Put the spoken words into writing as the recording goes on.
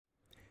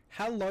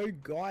Hello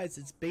guys,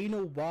 it's been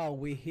a while.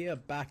 We're here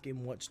back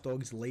in Watch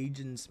Dogs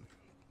Legions.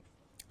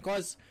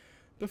 Guys,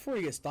 before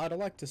we get started, I'd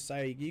like to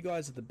say you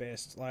guys are the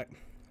best. Like,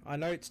 I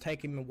know it's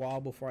taken me a while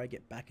before I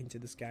get back into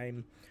this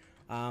game.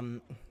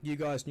 You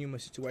guys knew my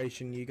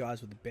situation. You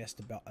guys were the best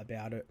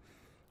about it.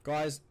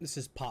 Guys, this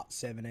is part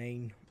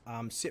 17.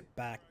 Sit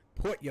back,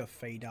 put your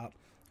feet up,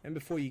 and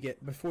before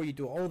you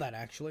do all that,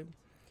 actually,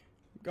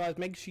 guys,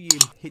 make sure you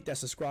hit that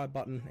subscribe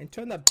button and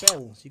turn that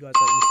bell so you guys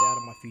don't miss out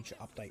on my future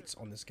updates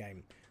on this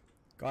game.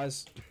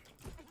 Guys,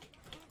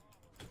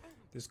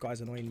 this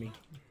guy's annoying me.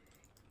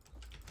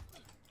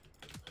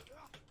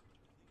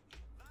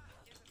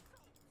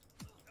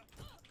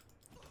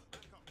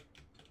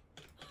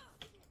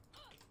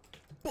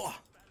 Bah!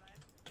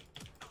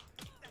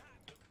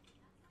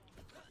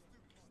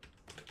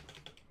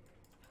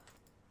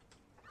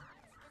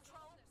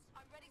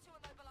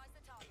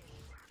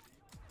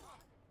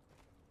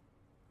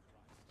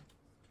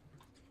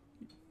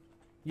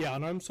 Yeah,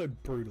 and I'm so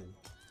brutal.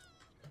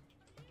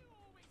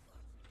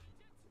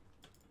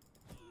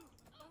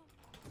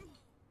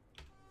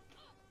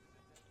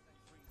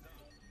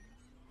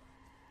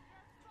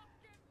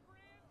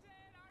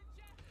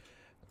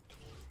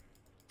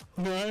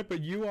 No,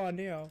 but you are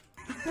now.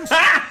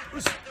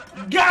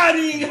 Got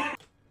him!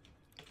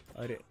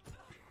 I did.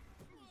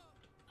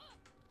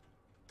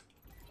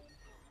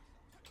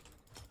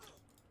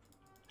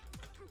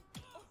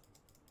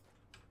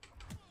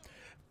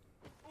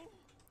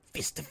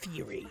 Fist of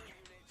Fury.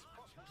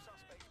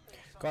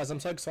 Guys, I'm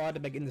so excited to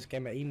begin this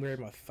game. I'm even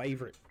wearing my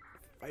favorite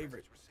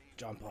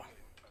jumper.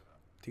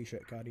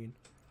 T-shirt cardigan.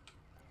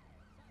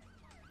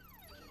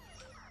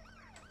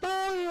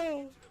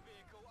 Oh!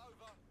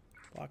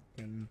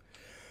 Fucking.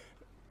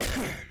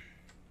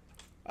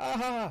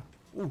 Aha!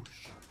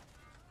 Oosh.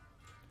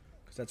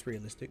 Because that's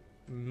realistic.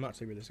 Much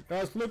too realistic.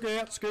 Guys, look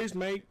out! Excuse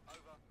me!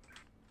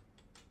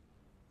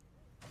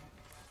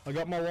 I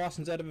got my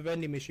license out of a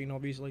vending machine,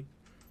 obviously.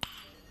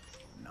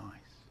 Nice.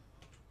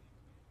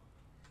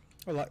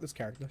 I like this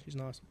character. She's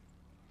nice.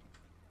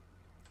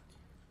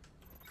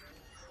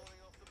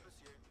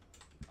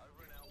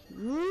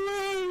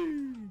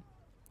 Whee!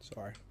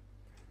 Sorry.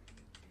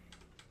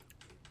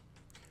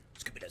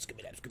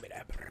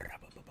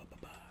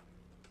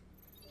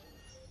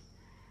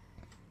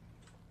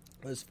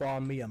 Let's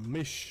find me a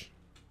mish.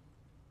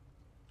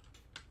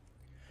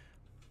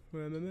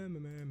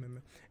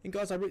 And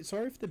guys,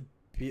 sorry if the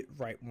bit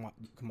rate might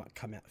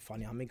come out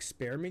funny. I'm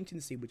experimenting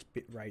to see which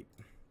bit rate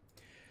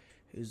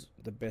is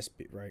the best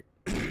bit rate.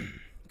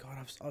 God,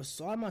 I've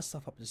signed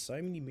myself up to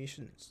so many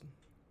missions.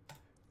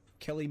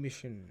 Kelly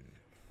mission.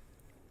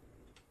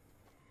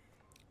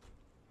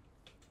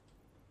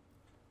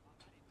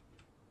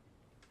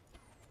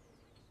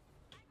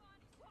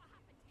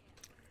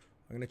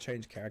 I'm gonna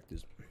change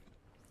characters.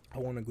 I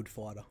want a good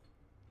fighter.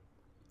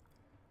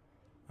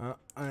 I'm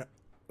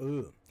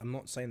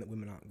not saying that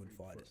women aren't good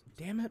fighters.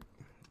 Damn it!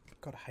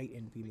 God, I hate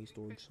NPD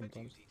storage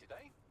sometimes.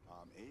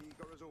 I'm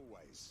eager as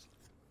always.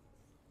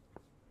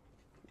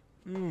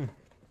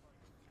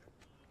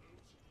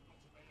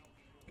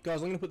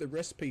 Guys, I'm gonna put the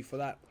recipe for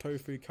that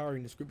tofu curry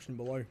in the description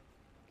below.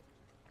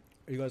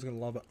 You guys are gonna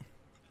love it.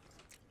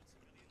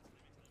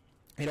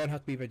 You don't have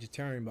to be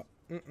vegetarian, but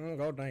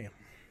god damn.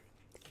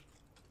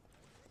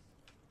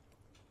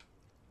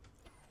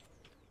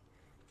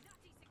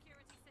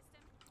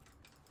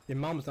 Your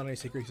mum's done a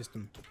security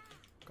system.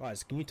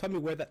 Guys, can you tell me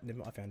where that...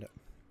 Never, I found it.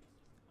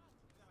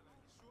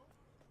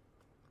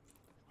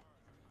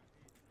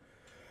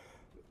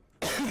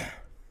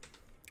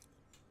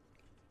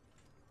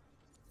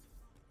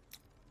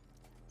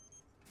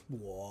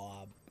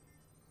 Wow.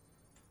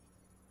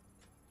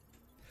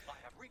 I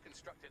have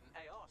reconstructed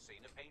an AR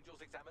scene of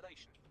Angel's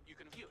examination. You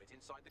can view it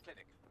inside the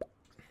clinic.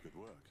 Good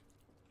work.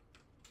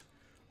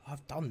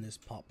 I've done this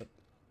part, but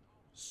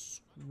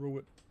screw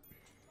it.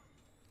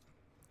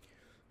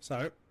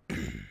 So,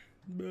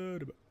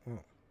 oh.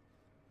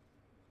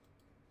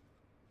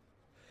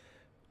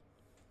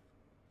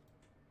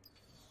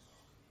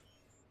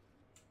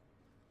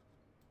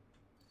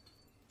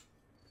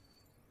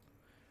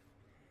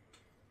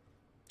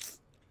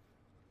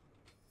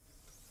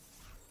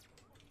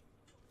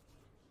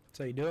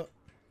 So you do it.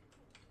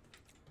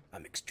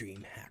 I'm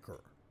extreme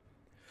hacker.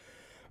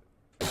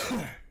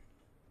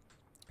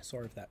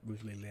 Sorry if that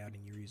was really loud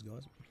in your ears,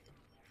 guys.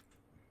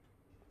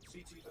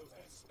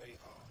 CTOS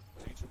AR,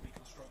 data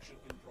reconstruction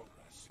in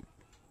progress.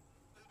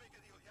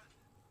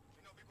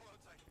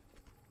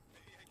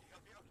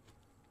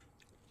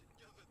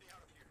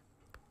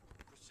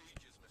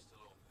 Procedures, Mr.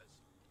 Lopez.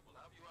 We'll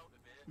have you out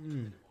of here in a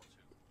minute or two.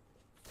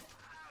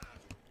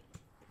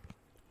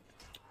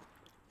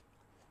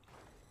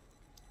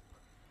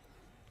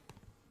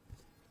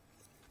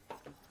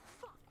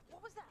 Fuck,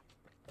 what was that?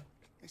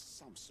 It's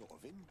some sort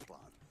of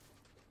implant.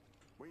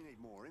 We need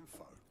more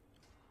info.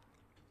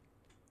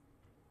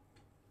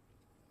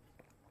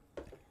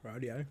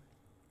 Radio.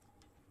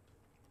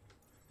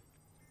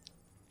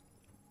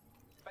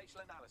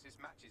 Facial analysis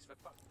matches for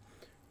fun.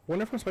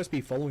 Wonder if I'm supposed to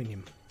be following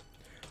him.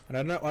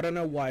 And I don't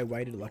know why I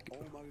waited like.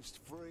 Almost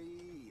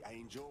free,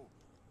 Angel.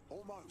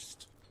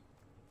 Almost.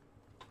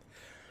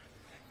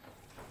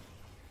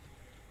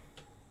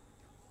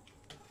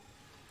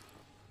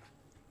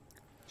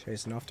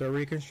 Chasing after a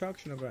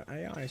reconstruction of an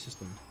AI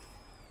system.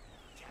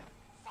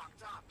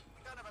 Fucked up.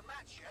 We don't have a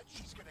match yet.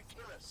 She's gonna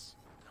kill us.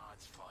 No,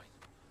 it's fine.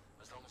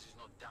 As long as he's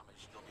not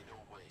damaged, there'll be no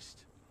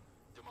waste.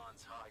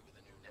 Demand's high with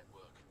the new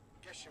network.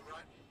 Guess you're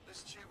right.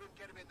 Let's tube him,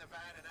 get him in the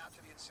van and out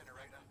to the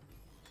incinerator.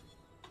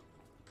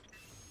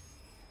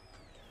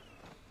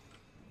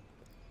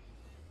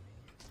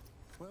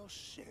 Well,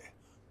 shit.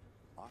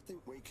 I think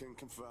we can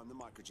confirm the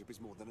microchip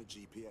is more than a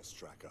GPS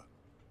tracker.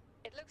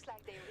 It looks like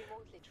they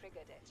remotely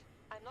triggered it.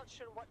 I'm not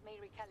sure what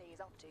Mary Kelly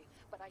is up to,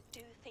 but I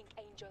do think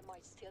Angel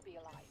might still be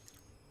alive.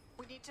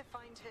 We need to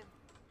find him.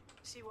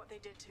 See what they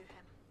did to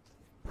him.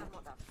 And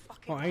what that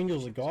fucking Oh,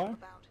 Angel's a microchip is all guy?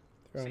 about.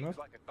 Fair Seems enough.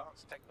 like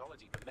advanced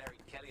technology for Mary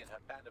Kelly and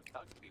her band of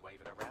thugs to be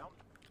waving around.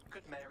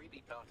 Could Mary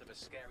be part of a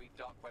scary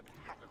dark web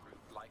hacker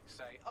group like,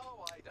 say,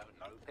 oh, I don't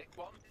know, pick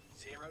one,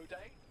 0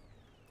 Day?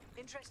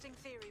 Interesting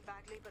theory,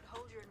 Bagley, but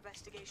hold your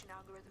investigation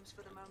algorithms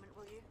for the moment,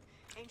 will you?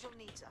 Angel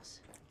needs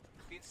us.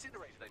 The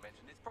incinerator they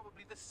mentioned is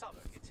probably the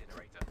southern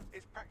incinerator.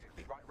 It's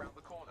practically right around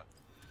the corner.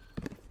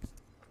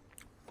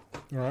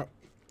 Alright.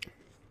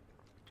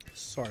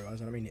 Sorry guys,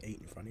 I don't mean to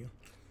eat in front of you.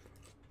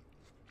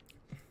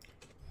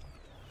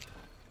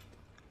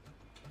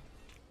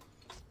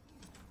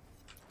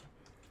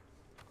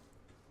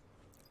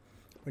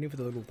 Waiting for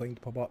the little thing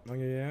to pop up. Oh,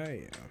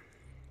 yeah.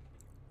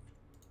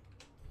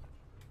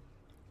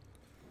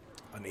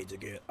 I need to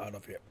get out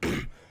of here.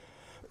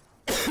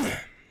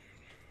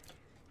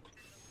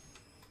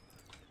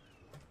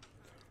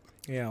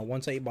 Yeah,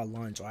 once I eat my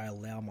lunch, I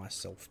allow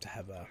myself to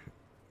have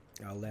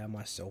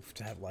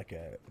like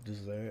a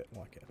dessert,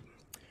 like a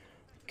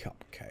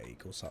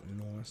cupcake or something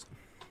nice.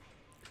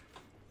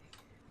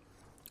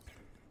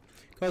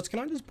 Guys, can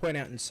I just point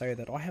out and say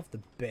that I have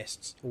the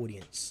best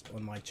audience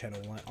on my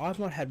channel? Like, I've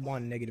not had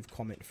one negative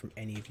comment from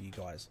any of you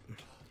guys,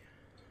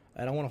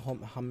 and I want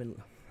to hum in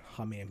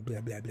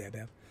blah blah blah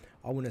blah.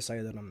 I want to say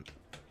that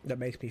that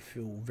makes me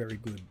feel very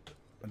good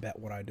about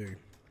what I do.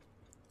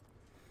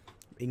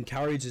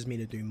 Encourages me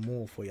to do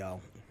more for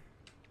y'all.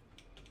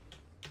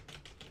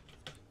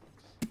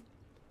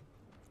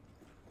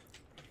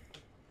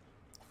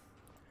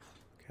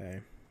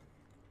 Okay.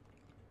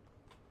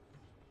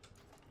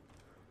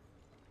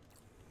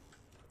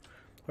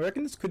 I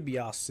reckon this could be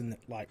us in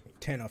like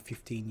 10 or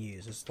 15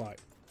 years. It's like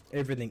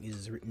everything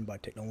is written by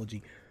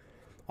technology.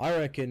 I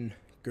reckon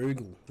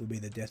Google will be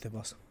the death of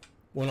us.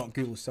 Well, not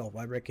Google itself.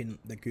 I reckon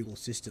the Google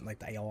Assistant, like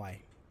the AI,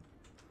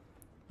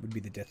 would be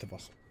the death of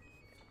us.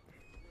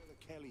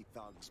 The Kelly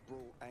thugs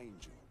brought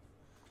Angel.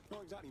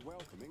 Not exactly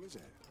welcoming, is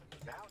it?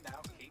 Now,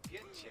 keep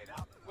your chin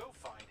up. We'll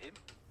find him.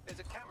 There's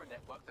a camera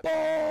network that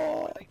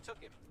where they took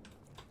him.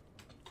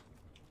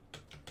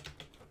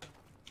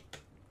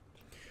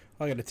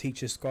 I gotta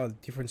teach this guy the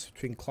difference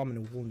between climbing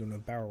a wall and a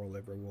barrel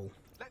over a wall.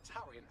 Let's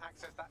hurry and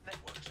access that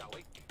network, shall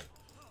we?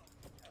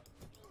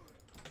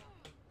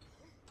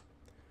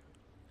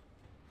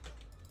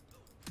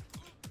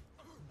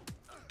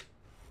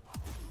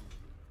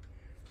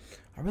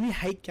 I really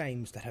hate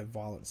games that have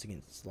violence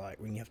against, like,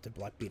 when you have to,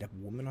 like, beat up a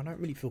woman. I don't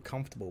really feel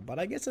comfortable, but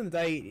I guess in the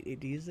day,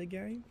 it is a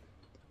game.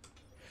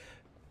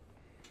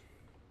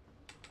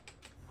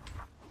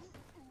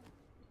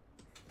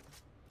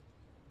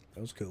 That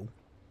was cool.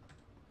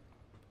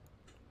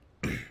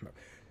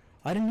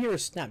 I didn't hear a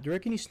snap. Do you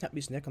reckon he snapped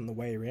his neck on the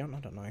way around? I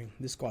don't know.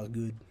 This guy's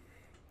good.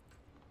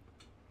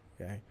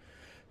 Okay.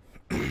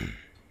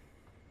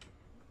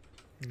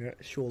 Yeah,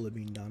 surely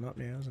been done up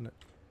now, isn't it?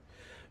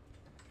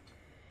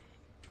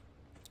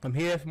 I'm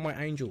here for my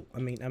angel.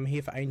 I'm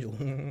here for Angel.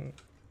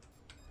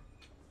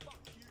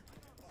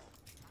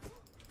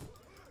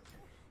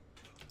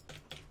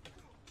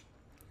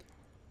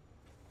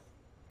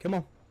 Come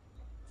on.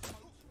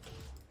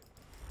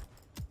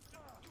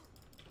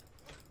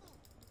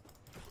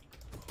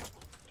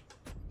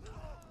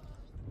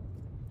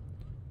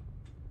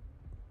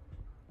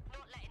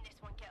 Not letting this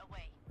one get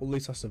away. Well, at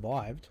least I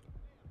survived.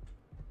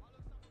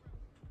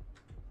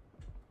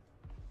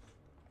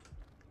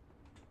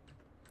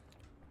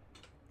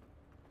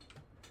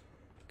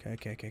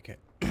 Okay.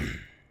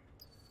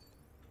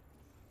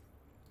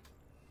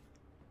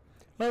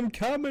 I'm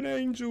coming,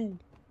 Angel.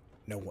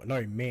 No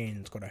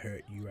man's gonna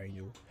hurt you,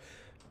 Angel.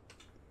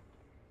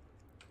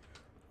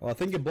 Well, I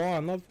think you're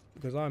blind, love,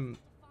 because I'm.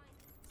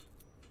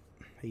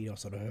 He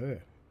also to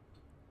her.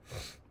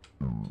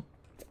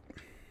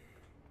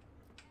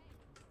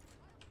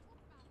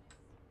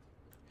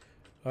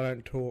 I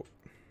don't talk.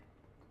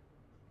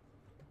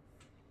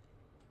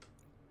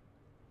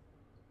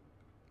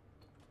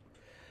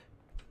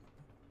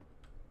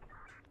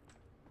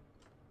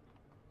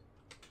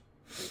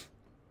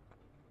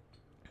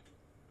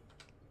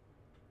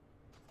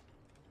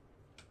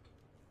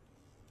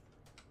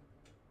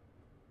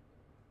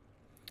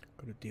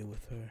 Gotta deal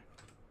with her.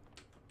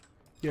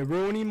 You're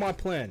ruining my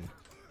plan.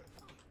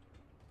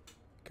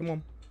 Come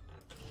on.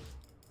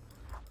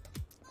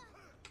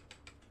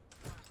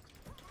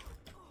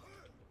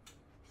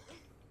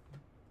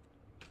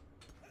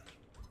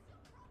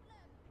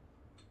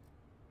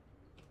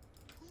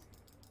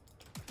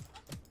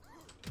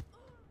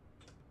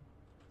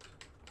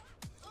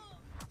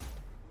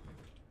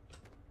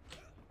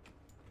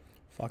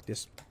 Fuck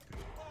this.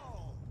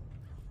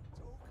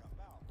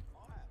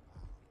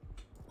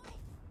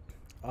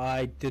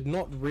 I did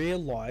not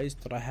realize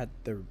that I had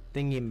the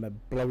thing in my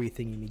blowy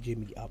thing in my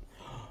jimmy up.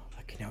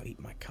 I can now eat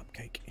my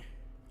cupcake.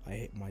 I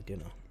ate my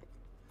dinner.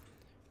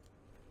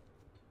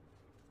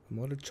 I'm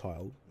not a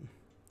child.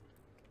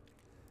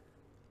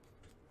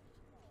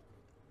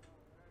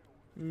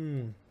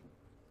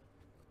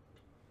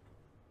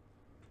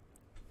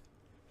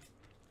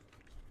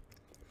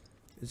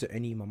 Is there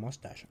any in my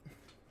mustache?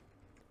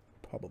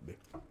 Probably.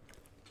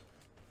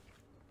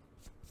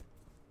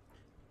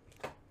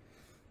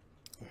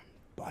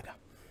 Bugger.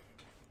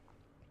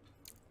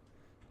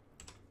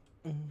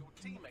 Your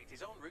teammate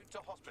is en route to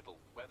hospital,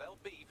 where they'll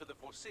be for the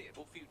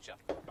foreseeable future.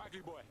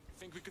 Bagley boy,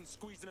 think we can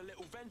squeeze in a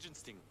little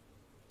vengeance thing?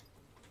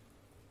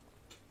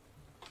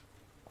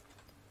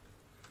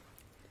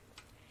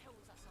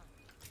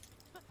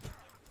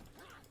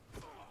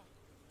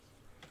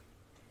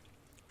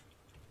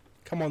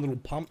 Come on, little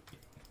pump.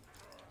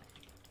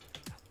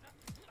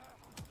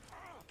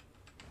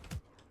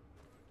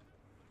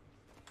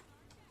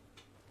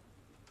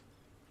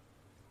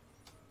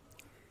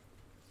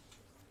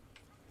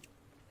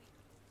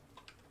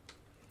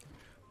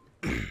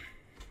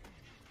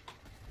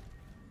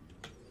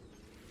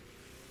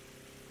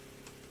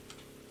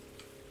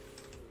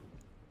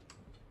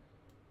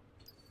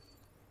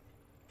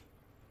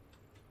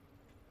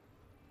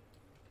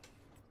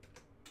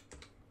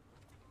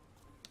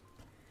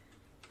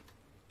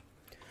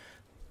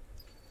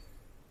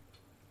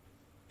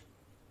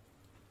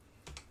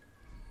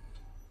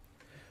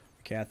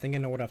 Okay, I think I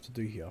know what I have to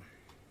do here.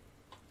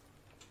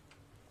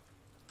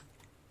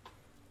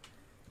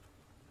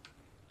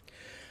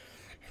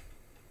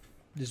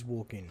 Just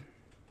walk in.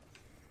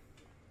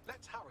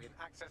 Let's hurry and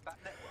access that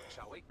network,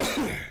 shall we?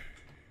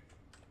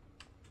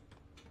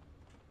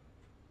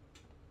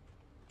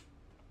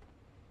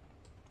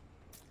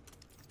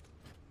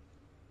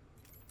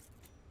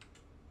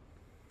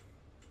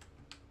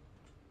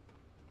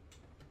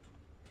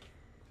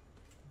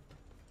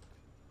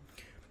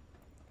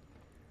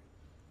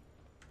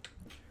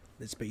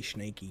 Let's be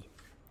sneaky.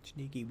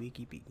 Sneaky,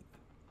 weaky, beaky.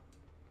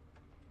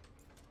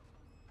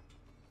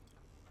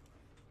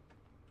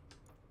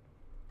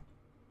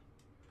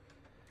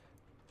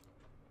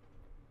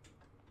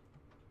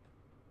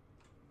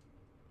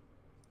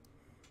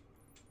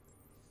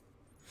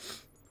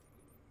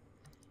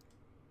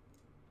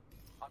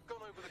 I've gone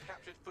over the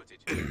captured footage.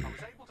 I was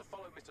able to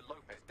follow Mr.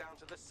 Lopez down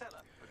to the cellar,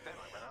 but then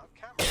I ran out of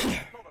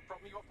cameras. Not a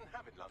problem you often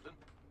have in London.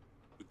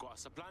 We got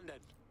us a plan then.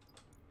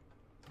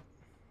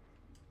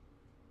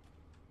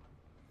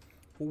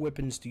 What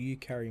weapons do you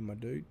carry, my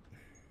dude?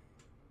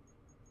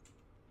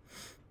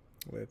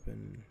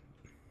 Weapon.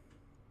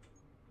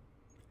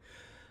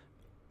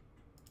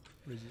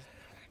 Resist.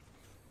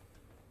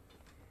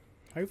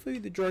 Hopefully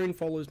the drone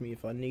follows me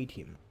if I need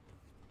him.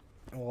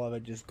 Or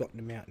I've just gotten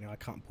him out now, I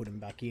can't put him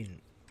back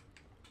in.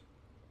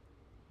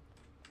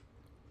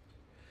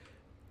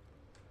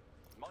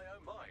 My oh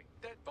my,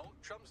 deadbolt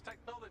trumps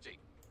technology.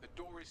 The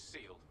door is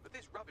sealed, but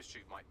this rubbish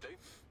chute might do.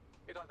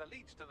 It either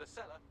leads to the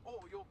cellar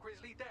or your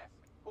grisly death.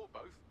 Or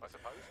both, I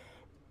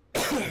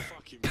suppose.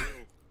 Fucking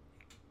real.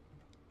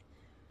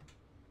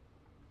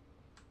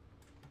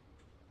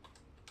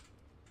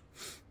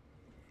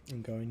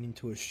 I'm going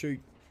into a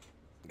chute.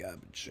 Garbage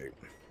chute.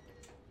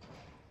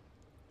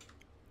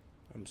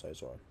 I'm so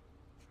sorry.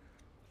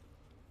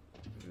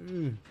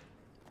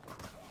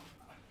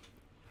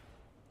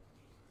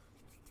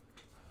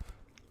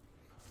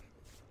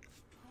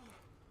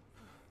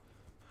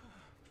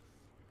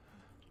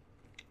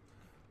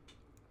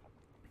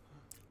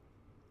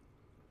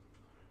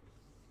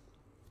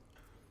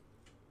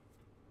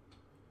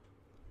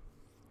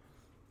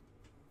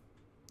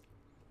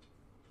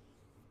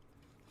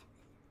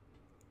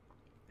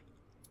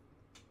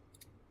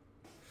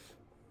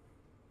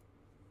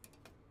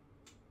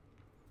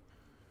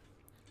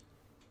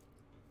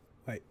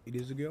 Wait, it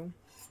is a girl?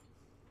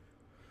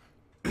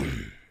 Kill him,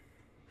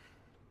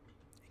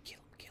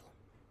 kill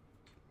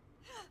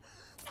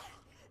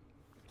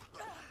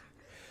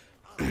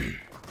him.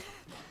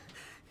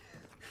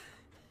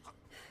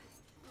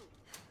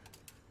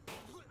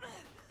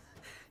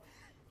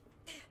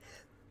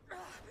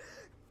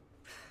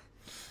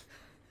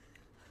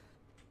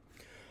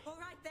 All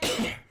right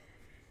then.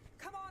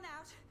 Come on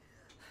out.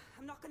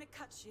 I'm not gonna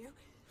cut you.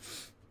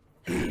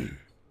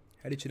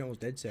 How did you know I was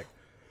dead sick?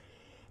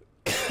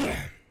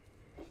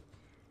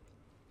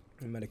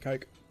 I made a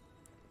coke.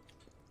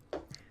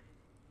 Come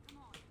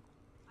on.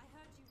 I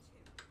heard you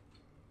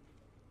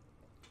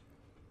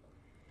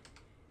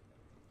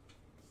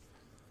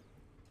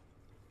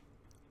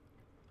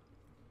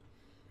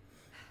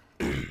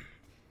too.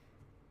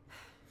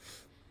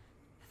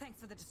 Thanks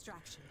for the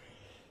distraction.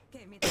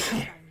 Gave me the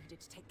time I needed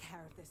to take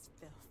care of this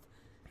filth.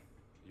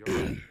 You're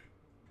right.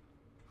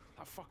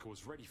 That fucker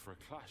was ready for a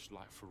clash,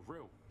 like for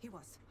real. He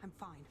was. I'm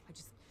fine. I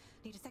just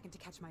need a second to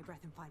catch my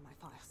breath and find my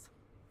files.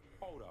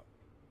 Hold up.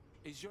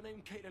 Is your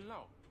name Caitlin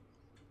Lau?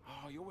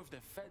 Oh, you're with the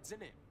feds,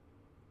 innit?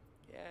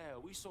 Yeah,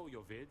 we saw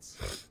your vids.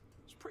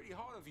 It's pretty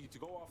hard of you to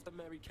go after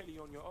Mary Kelly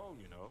on your own,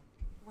 you know.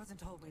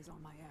 Wasn't always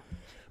on my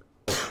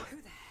own. Who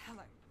the hell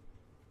are...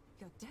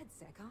 You're dead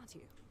sick, aren't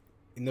you?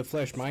 In the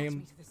flesh, Sent ma'am.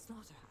 me to the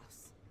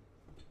slaughterhouse.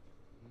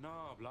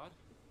 Nah, blood.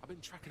 I've been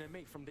tracking a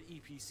mate from the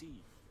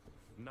EPC.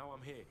 Now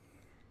I'm here.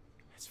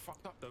 It's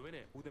fucked up though,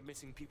 innit? All the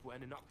missing people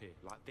ending up here,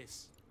 like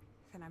this.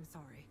 Then I'm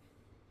sorry.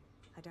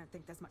 I don't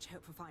think there's much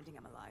hope for finding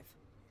him alive.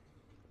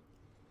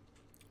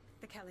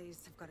 The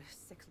Kellys have got a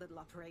sick little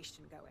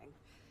operation going.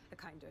 A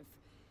kind of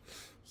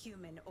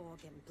human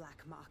organ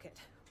black market.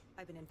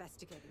 I've been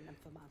investigating them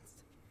for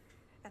months.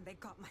 And they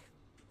got my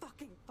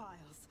fucking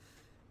files.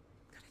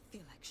 God, I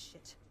feel like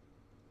shit.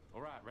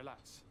 Alright,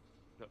 relax.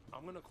 Look,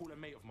 I'm gonna call a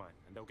mate of mine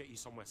and they'll get you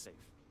somewhere safe.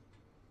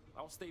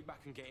 I'll stay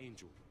back and get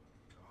Angel.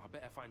 I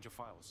better find your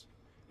files.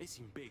 They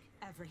seem big.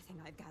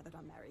 Everything I've gathered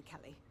on Mary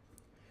Kelly.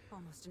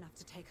 Almost enough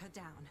to take her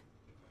down.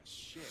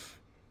 Shit.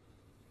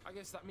 I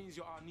guess that means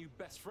you're our new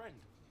best friend.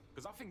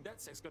 Because I think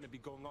DedSec's gonna be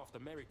going after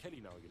Mary Kelly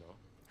now, you know.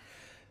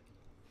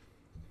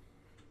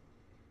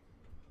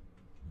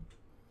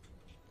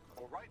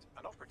 Alright,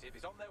 an operative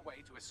is on their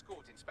way to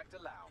escort Inspector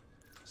Lau.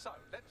 So,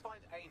 let's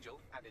find Angel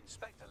and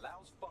Inspector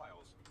Lau's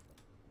files.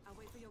 I'll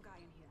wait for your guy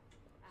in here.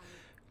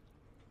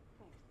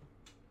 Thanks.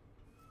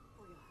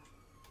 For your help.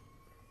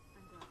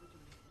 I'm glad we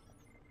joined.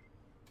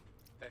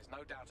 There's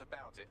no doubt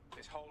about it.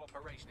 This whole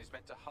operation is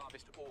meant to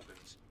harvest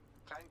organs.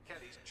 Clan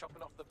Kelly's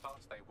chopping off the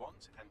parts they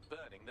want and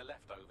burning the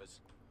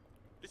leftovers.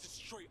 This is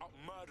straight up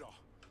murder.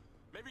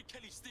 Mary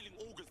Kelly's stealing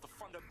organs to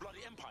fund her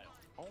bloody empire.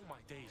 Oh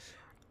my days.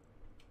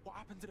 What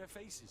happened to their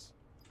faces?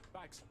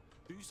 Bags,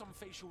 do some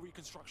facial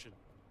reconstruction.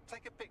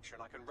 Take a picture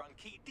and I can run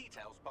key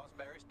details past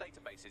various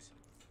databases.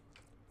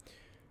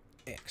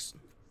 X.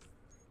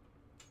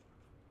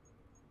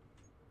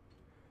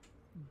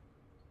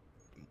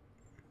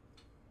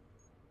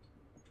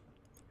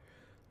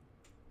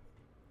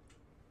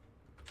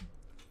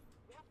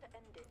 We have to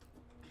end it.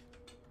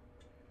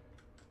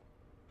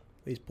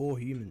 These poor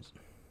humans.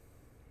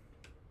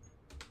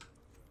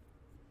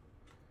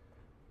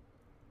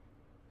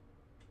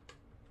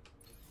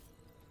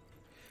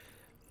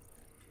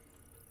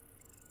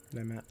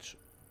 No match.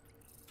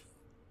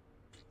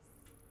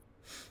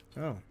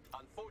 Oh.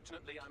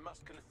 Unfortunately, I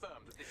must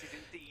confirm that this is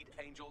indeed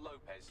Angel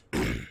Lopez.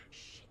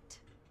 Shit.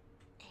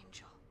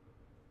 Angel.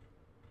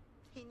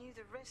 He knew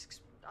the risks.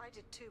 I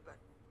did too, but...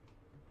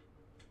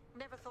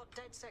 Never thought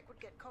DedSec would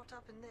get caught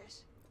up in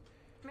this.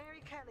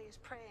 Mary Kelly is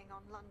preying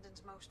on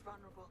London's most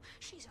vulnerable.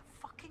 She's a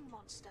fucking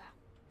monster.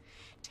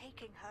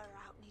 Taking her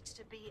out needs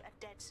to be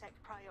a DedSec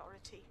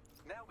priority.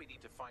 Now we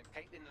need to find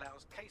Caitlin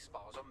Lau's case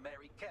files on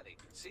Mary Kelly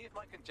and see if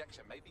my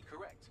conjecture may be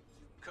correct.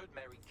 Could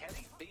Mary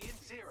Kelly be in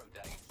Zero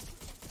Day?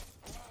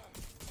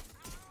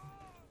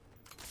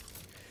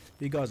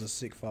 You guys are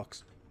sick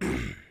fucks.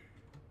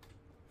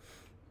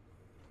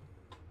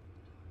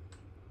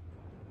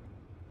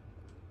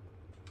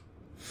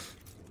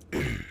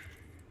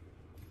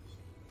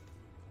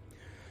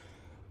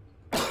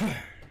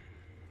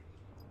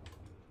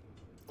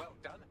 Well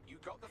done, you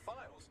got the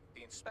files.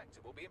 The inspector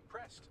will be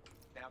impressed.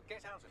 Now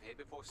get out of here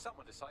before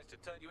someone decides to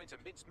turn you into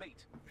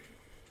mincemeat.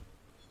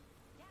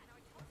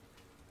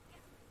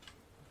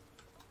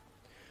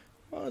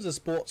 Oh, there's a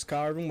sports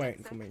car even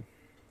waiting for me.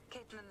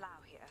 Caitlin Lau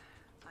here.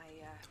 I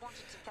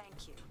wanted to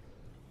thank you.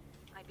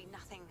 I'd be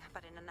nothing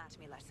but an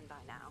anatomy lesson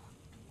by now.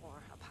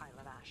 Or a pile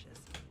of ashes.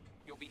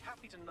 You'll be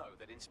happy to know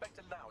that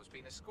Inspector Lau has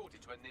been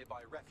escorted to a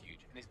nearby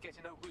refuge and is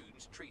getting her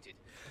wounds treated.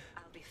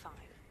 I'll be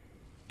fine.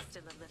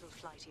 Still a little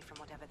flighty from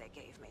whatever they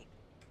gave me.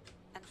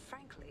 And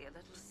frankly, a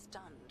little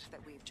stunned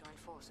that we've joined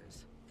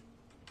forces.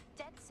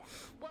 DedSec,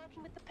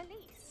 working with the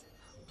police.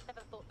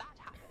 Never thought that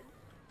happened.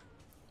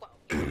 Well,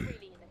 you're not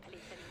really in the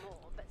police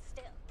anymore, but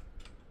still.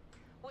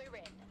 We're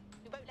in.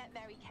 We won't let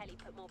Mary Kelly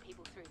put more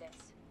people through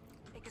this.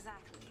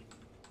 Exactly.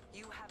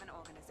 You have an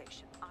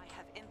organization, I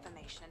have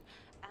information,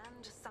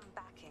 and some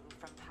backing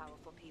from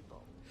powerful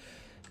people.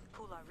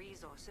 Pool our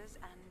resources,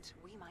 and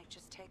we might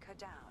just take her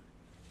down.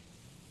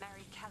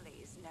 Mary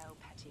Kelly's no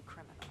petty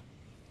criminal.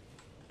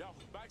 Yo,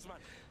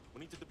 Bagsman,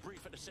 we need to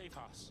debrief at the safe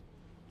house.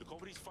 Look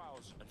over these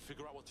files and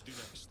figure out what to do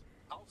next.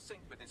 I'll sync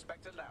with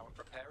Inspector Lau and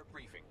prepare a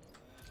briefing.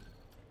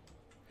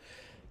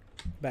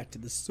 Back to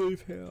the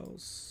safe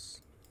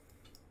house.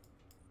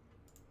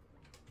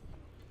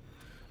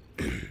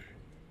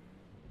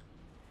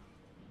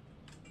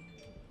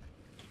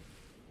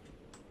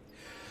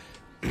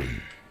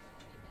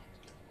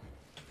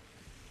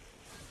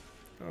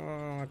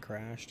 Oh, I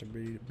crashed a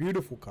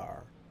beautiful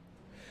car.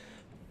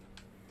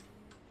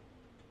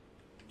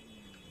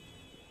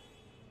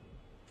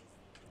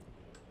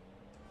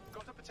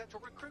 Got a potential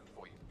recruit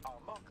for you.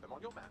 I'll mark them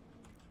on your map.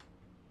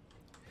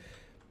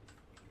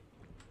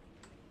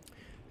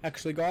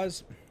 Actually,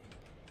 guys,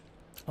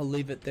 I'll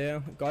leave it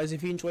there. Guys,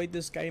 if you enjoyed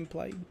this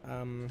gameplay,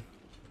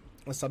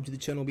 a sub to the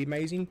channel will be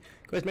amazing.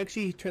 Guys, make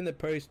sure you turn the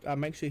post.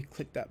 Make sure you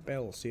click that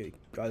bell so you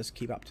guys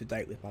keep up to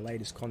date with my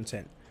latest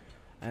content.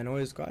 And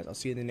always, guys, I'll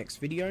see you in the next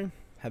video.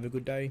 Have a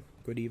good day,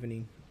 good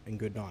evening, and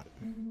good night.